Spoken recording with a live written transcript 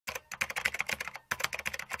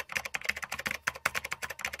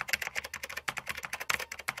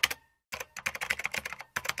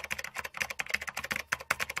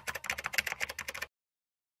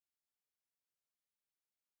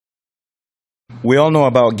We all know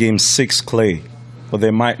about Game 6 Klay, but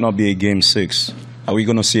there might not be a Game 6. Are we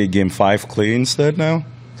going to see a Game 5 Klay instead now?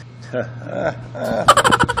 The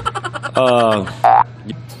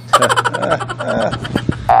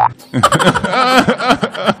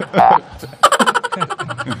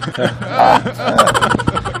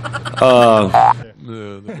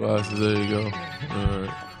glasses, there you go. All right.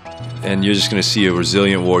 And you're just going to see a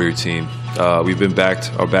resilient Warrior team. We've been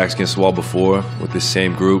our backs against the wall before with this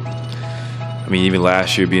same group. I mean, even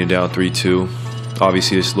last year being down 3-2.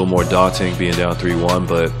 Obviously, it's a little more daunting being down 3-1,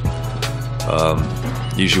 but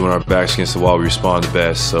usually when our back's against the wall, we respond the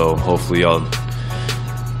best. So hopefully I'll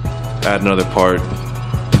add another part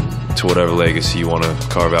to whatever legacy you want to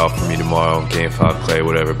carve out for me tomorrow, Game 5 Klay,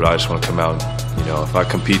 whatever. But I just want to come out and, you know, if I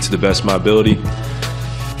compete to the best of my ability,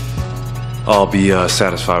 I'll be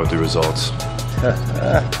satisfied with the results.